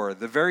poor,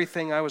 the very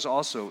thing I was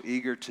also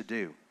eager to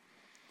do.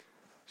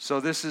 So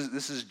this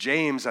is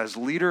James, as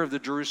leader of the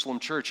Jerusalem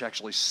church,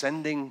 actually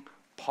sending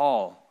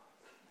Paul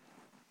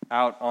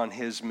out on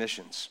his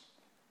missions.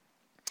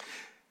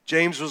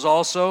 James was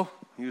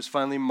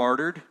finally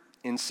martyred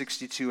in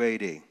 62 AD.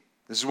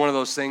 This is one of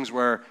those things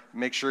where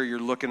make sure you're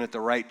looking at the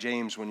right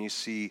James when you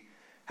see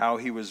how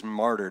he was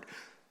martyred.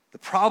 The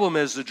problem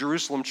is the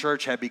Jerusalem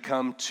church had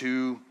become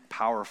too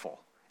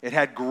powerful. It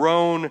had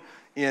grown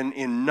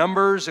in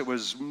numbers. It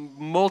was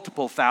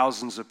multiple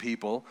thousands of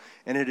people,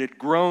 and it had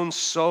grown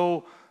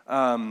so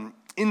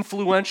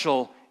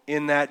influential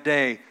in that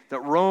day that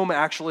Rome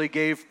actually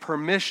gave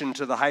permission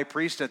to the high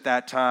priest at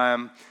that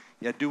time,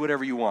 yeah, do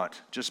whatever you want.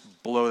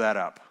 Just blow that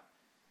up.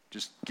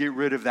 Just get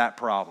rid of that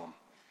problem.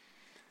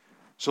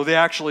 So they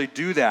actually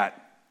do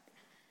that.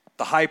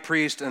 The high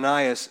priest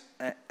Ananias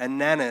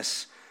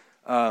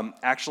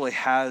actually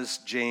has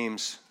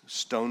James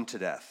stoned to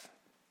death.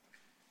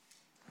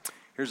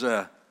 Here's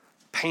a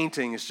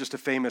painting. It's just a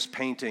famous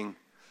painting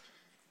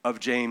of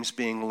James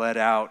being led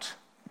out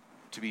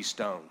to be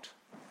stoned.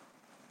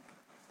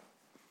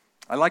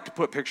 I like to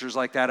put pictures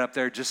like that up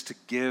there just to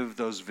give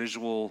those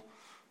visual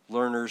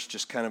learners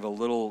just kind of a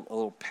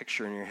little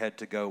picture in your head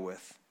to go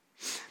with.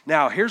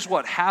 Now, here's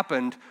what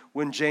happened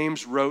when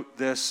James wrote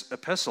this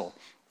epistle.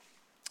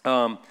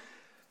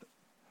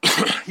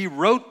 He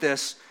wrote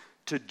this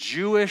to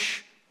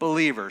Jewish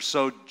believers.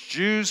 So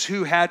Jews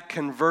who had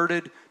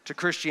converted to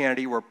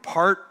Christianity were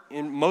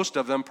most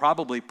of them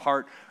probably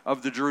part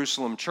of the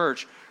Jerusalem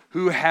church,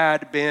 who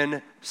had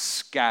been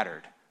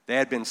scattered. They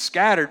had been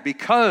scattered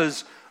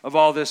because of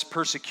all this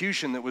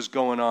persecution that was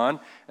going on,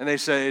 and they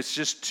said it's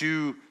just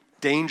too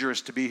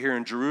dangerous to be here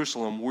in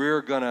Jerusalem.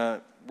 We're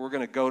gonna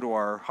go to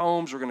our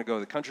homes. We're gonna go to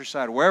the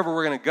countryside, wherever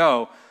we're gonna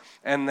go,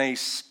 and they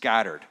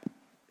scattered.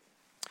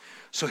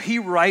 So he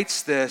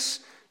writes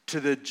this to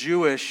the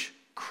Jewish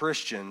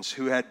Christians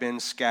who had been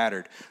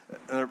scattered.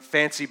 A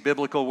fancy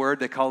biblical word,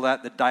 they call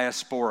that the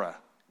diaspora.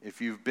 If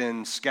you've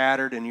been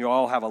scattered and you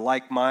all have a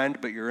like mind,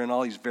 but you're in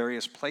all these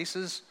various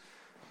places,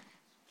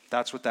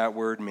 that's what that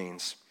word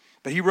means.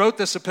 But he wrote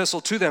this epistle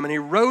to them, and he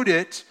wrote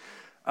it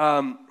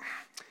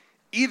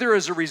either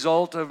as a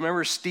result of,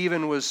 remember,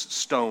 Stephen was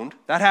stoned.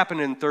 That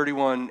happened in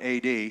 31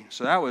 AD,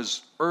 so that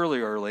was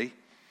early.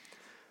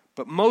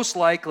 But most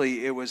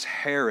likely it was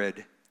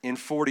Herod in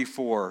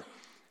 44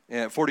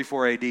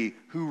 AD,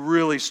 who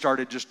really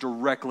started just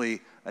directly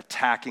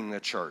attacking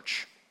the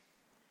church.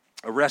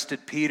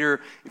 Arrested Peter.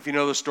 If you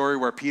know the story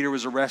where Peter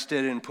was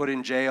arrested and put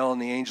in jail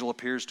and the angel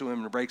appears to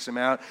him and breaks him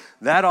out,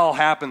 that all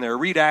happened there.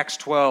 Read Acts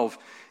 12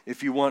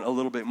 if you want a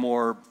little bit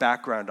more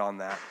background on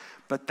that.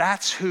 But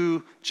that's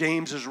who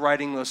James is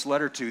writing this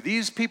letter to.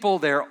 These people,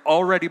 they're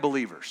already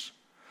believers.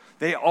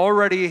 They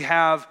already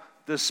have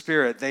the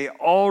Spirit. They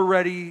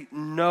already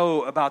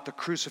know about the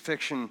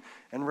crucifixion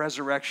and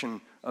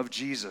resurrection of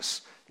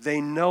Jesus. They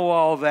know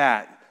all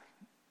that.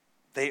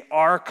 They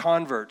are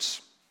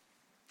converts,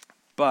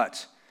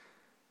 but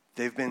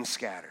they've been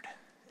scattered.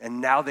 And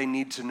now they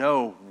need to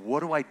know, what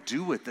do I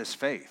do with this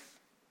faith?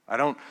 I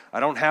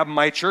don't have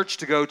my church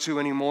to go to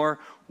anymore.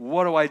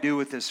 What do I do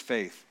with this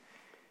faith?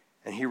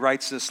 And he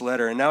writes this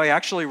letter. And now he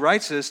actually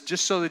writes this,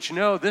 just so that you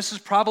know, this is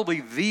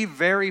probably the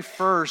very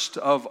first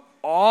of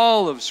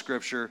all of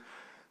Scripture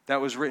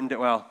that was written down.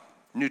 Well,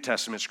 New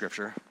Testament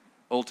Scripture.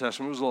 Old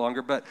Testament was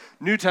longer, but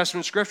New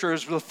Testament Scripture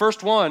is the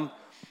first one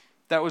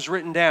that was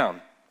written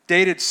down,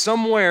 dated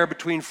somewhere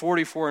between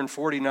 44 and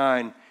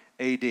 49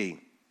 AD.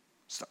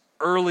 It's the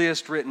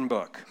earliest written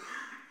book.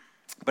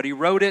 But he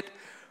wrote it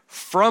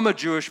from a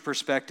Jewish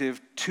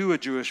perspective to a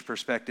Jewish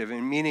perspective,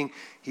 and meaning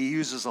he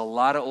uses a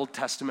lot of Old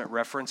Testament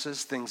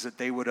references, things that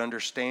they would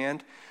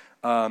understand,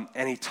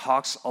 and he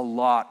talks a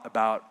lot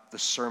about the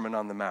Sermon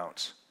on the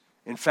Mount.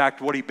 In fact,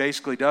 what he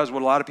basically does,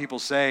 what a lot of people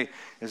say,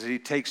 is that he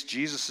takes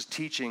Jesus'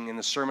 teaching in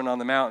the Sermon on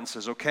the Mount and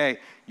says, okay,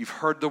 you've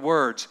heard the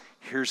words,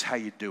 here's how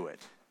you do it.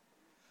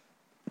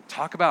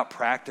 Talk about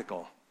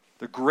practical.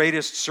 The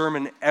greatest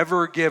sermon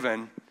ever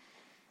given,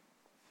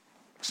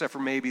 except for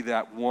maybe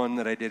that one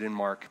that I did in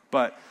Mark,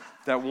 but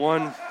that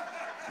one,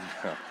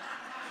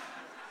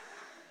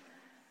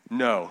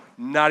 no,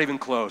 not even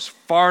close.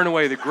 Far and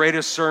away the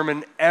greatest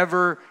sermon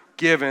ever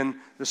given,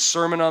 the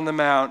Sermon on the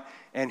Mount.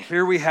 And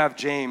here we have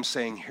James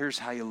saying, here's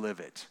how you live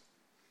it.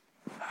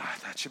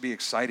 That should be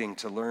exciting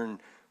to learn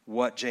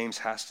what James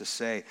has to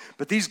say.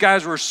 But these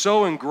guys were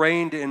so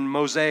ingrained in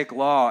Mosaic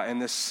law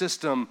and this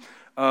system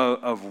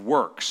of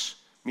works,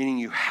 meaning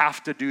you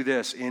have to do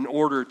this in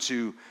order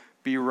to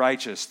be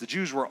righteous. The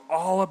Jews were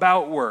all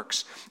about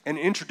works and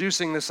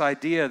introducing this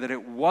idea that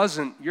it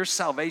wasn't, your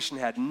salvation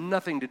had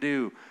nothing to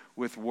do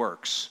with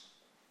works.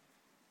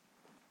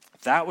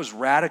 That was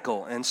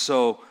radical. And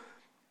so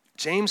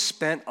James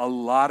spent a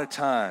lot of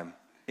time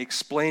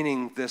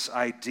explaining this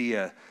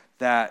idea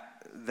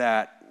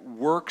that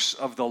works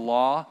of the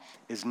law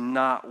is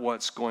not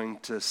what's going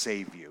to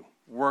save you.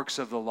 Works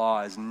of the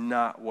law is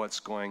not what's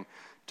going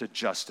to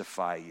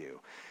justify you.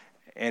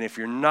 And if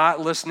you're not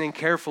listening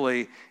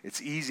carefully,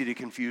 it's easy to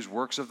confuse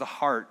works of the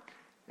heart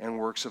and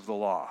works of the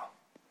law.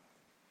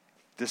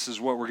 This is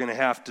what we're going to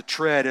have to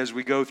tread as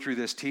we go through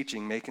this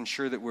teaching, making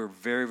sure that we're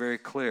very, very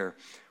clear.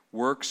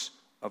 Works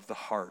of the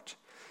heart.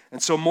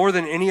 And so more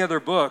than any other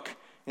book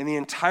in the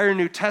entire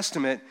New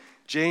Testament,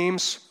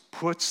 James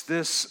puts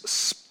this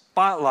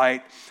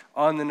spotlight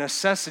on the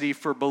necessity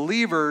for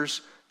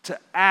believers to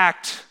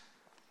act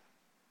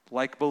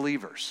like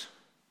believers.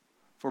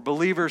 For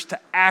believers to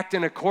act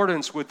in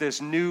accordance with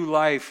this new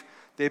life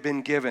they've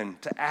been given,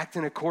 to act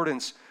in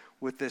accordance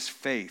with this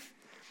faith.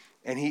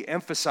 And he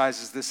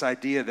emphasizes this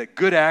idea that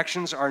good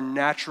actions are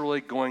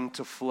naturally going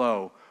to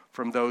flow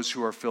from those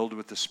who are filled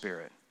with the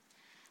Spirit.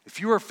 If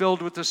you are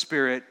filled with the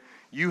Spirit,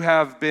 you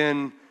have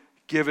been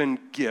given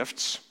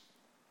gifts,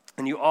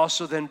 and you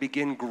also then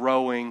begin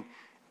growing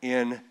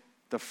in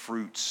the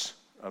fruits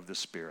of the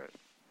Spirit.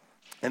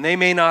 And they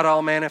may not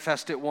all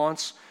manifest at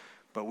once,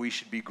 but we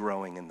should be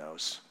growing in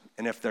those.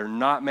 And if they're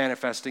not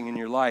manifesting in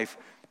your life,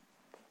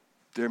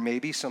 there may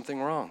be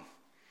something wrong.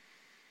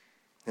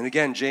 And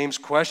again, James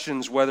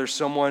questions whether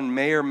someone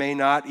may or may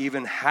not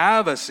even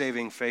have a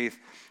saving faith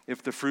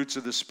if the fruits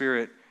of the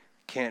Spirit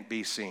can't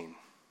be seen.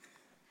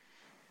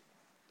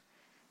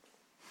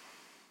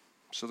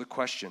 So the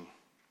question,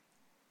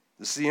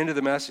 this is the end of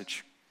the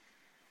message.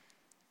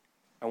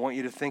 I want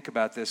you to think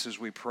about this as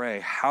we pray.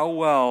 How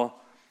well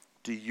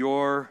do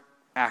your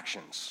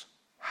actions,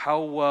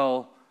 how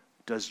well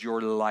does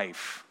your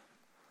life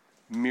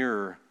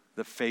mirror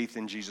the faith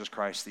in Jesus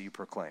Christ that you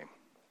proclaim?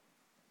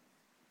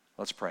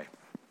 Let's pray.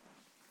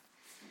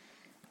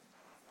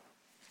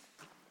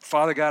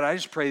 Father God, I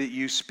just pray that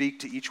you speak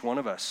to each one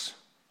of us,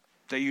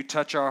 that you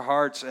touch our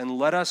hearts and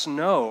let us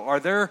know, are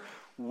there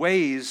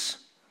ways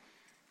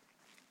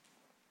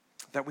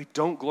that we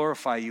don't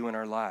glorify you in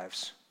our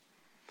lives?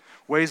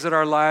 Ways that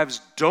our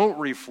lives don't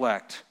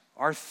reflect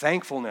our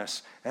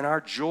thankfulness and our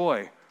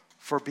joy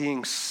for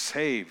being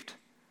saved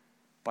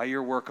by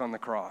your work on the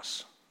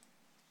cross?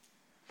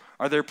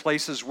 Are there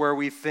places where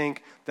we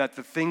think that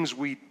the things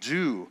we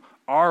do,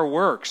 our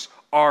works,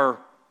 are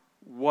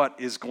what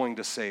is going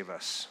to save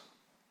us?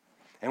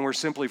 And we're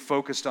simply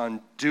focused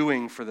on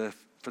doing for the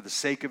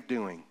sake of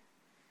doing.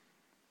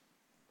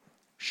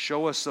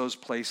 Show us those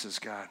places,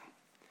 God.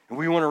 And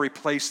we want to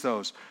replace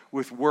those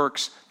with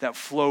works that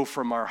flow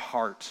from our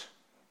heart.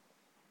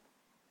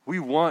 We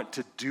want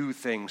to do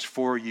things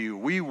for you.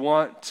 We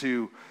want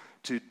to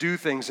do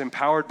things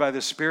empowered by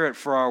the Spirit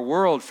for our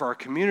world, for our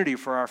community,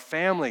 for our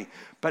family,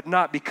 but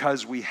not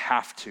because we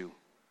have to,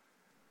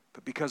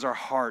 but because our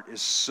heart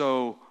is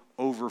so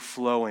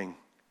overflowing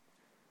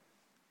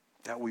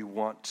that we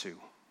want to.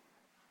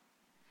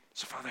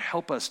 So, Father,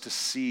 help us to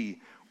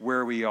see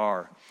where we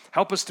are.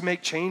 Help us to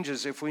make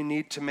changes if we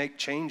need to make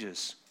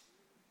changes.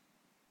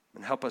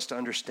 And help us to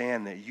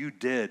understand that you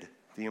did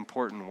the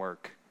important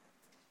work.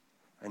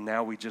 And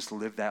now we just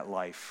live that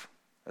life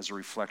as a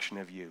reflection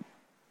of you.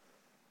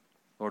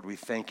 Lord, we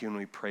thank you and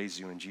we praise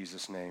you in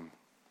Jesus' name.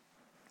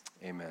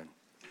 Amen.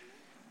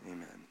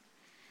 Amen.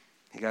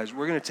 Hey guys,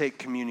 we're going to take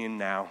communion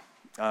now.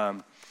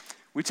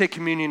 We take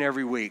communion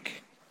every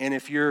week. And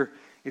if you're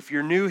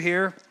new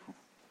here,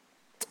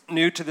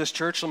 new to this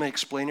church, let me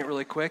explain it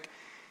really quick.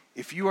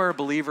 If you are a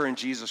believer in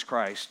Jesus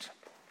Christ,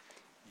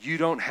 you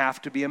don't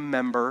have to be a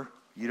member.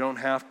 You don't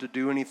have to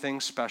do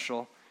anything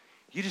special.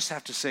 You just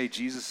have to say,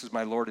 Jesus is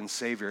my Lord and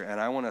Savior, and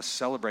I want to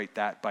celebrate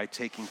that by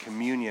taking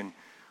communion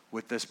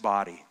with this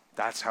body.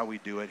 That's how we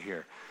do it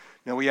here.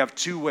 Now, we have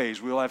two ways.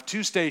 We'll have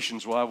two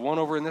stations. We'll have one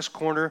over in this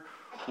corner,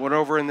 one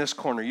over in this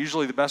corner.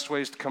 Usually the best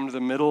way is to come to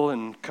the middle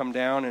and come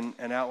down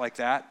and out like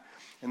that,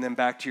 and then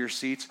back to your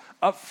seats.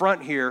 Up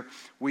front here,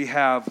 we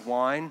have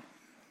wine,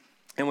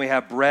 and we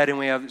have bread, and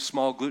we have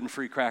small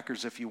gluten-free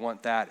crackers if you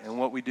want that. And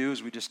what we do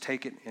is we just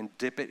take it and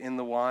dip it in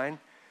the wine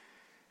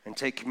and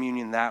take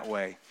communion that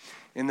way.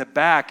 In the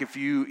back, if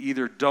you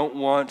either don't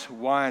want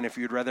wine, if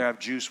you'd rather have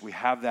juice, we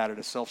have that at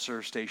a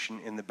self-serve station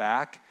in the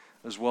back,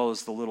 as well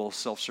as the little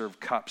self-serve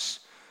cups.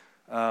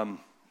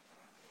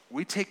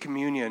 We take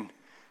communion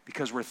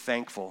because we're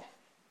thankful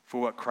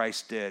for what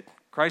Christ did.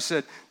 Christ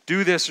said,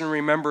 do this in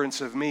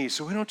remembrance of me.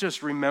 So we don't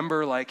just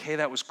remember like, hey,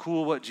 that was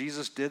cool what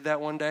Jesus did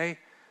that one day.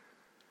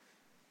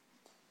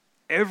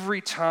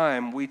 Every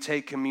time we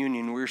take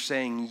communion, we're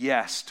saying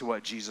yes to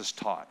what Jesus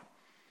taught.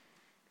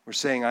 We're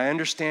saying, I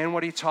understand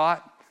what he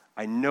taught.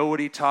 I know what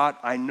he taught.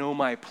 I know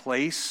my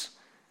place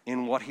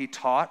in what he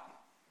taught.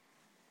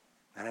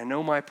 And I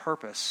know my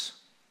purpose.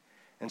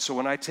 And so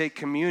when I take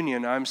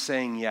communion, I'm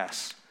saying,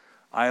 yes,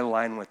 I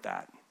align with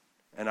that.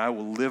 and I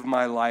will live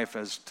my life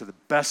as to the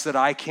best that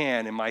I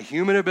can. In my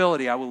human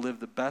ability, I will live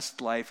the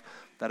best life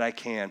that I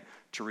can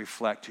to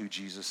reflect who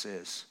Jesus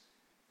is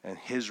and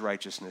his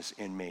righteousness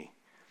in me.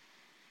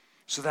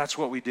 So that's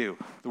what we do.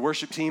 The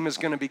worship team is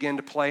going to begin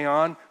to play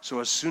on. So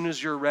as soon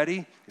as you're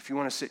ready, if you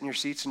want to sit in your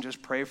seats and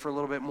just pray for a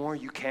little bit more,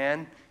 you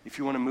can. If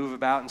you want to move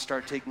about and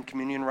start taking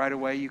communion right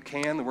away, you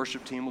can. The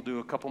worship team will do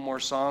a couple more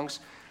songs.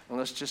 And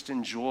let's just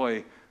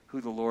enjoy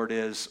who the Lord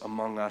is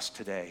among us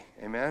today.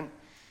 Amen?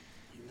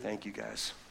 Thank you, guys.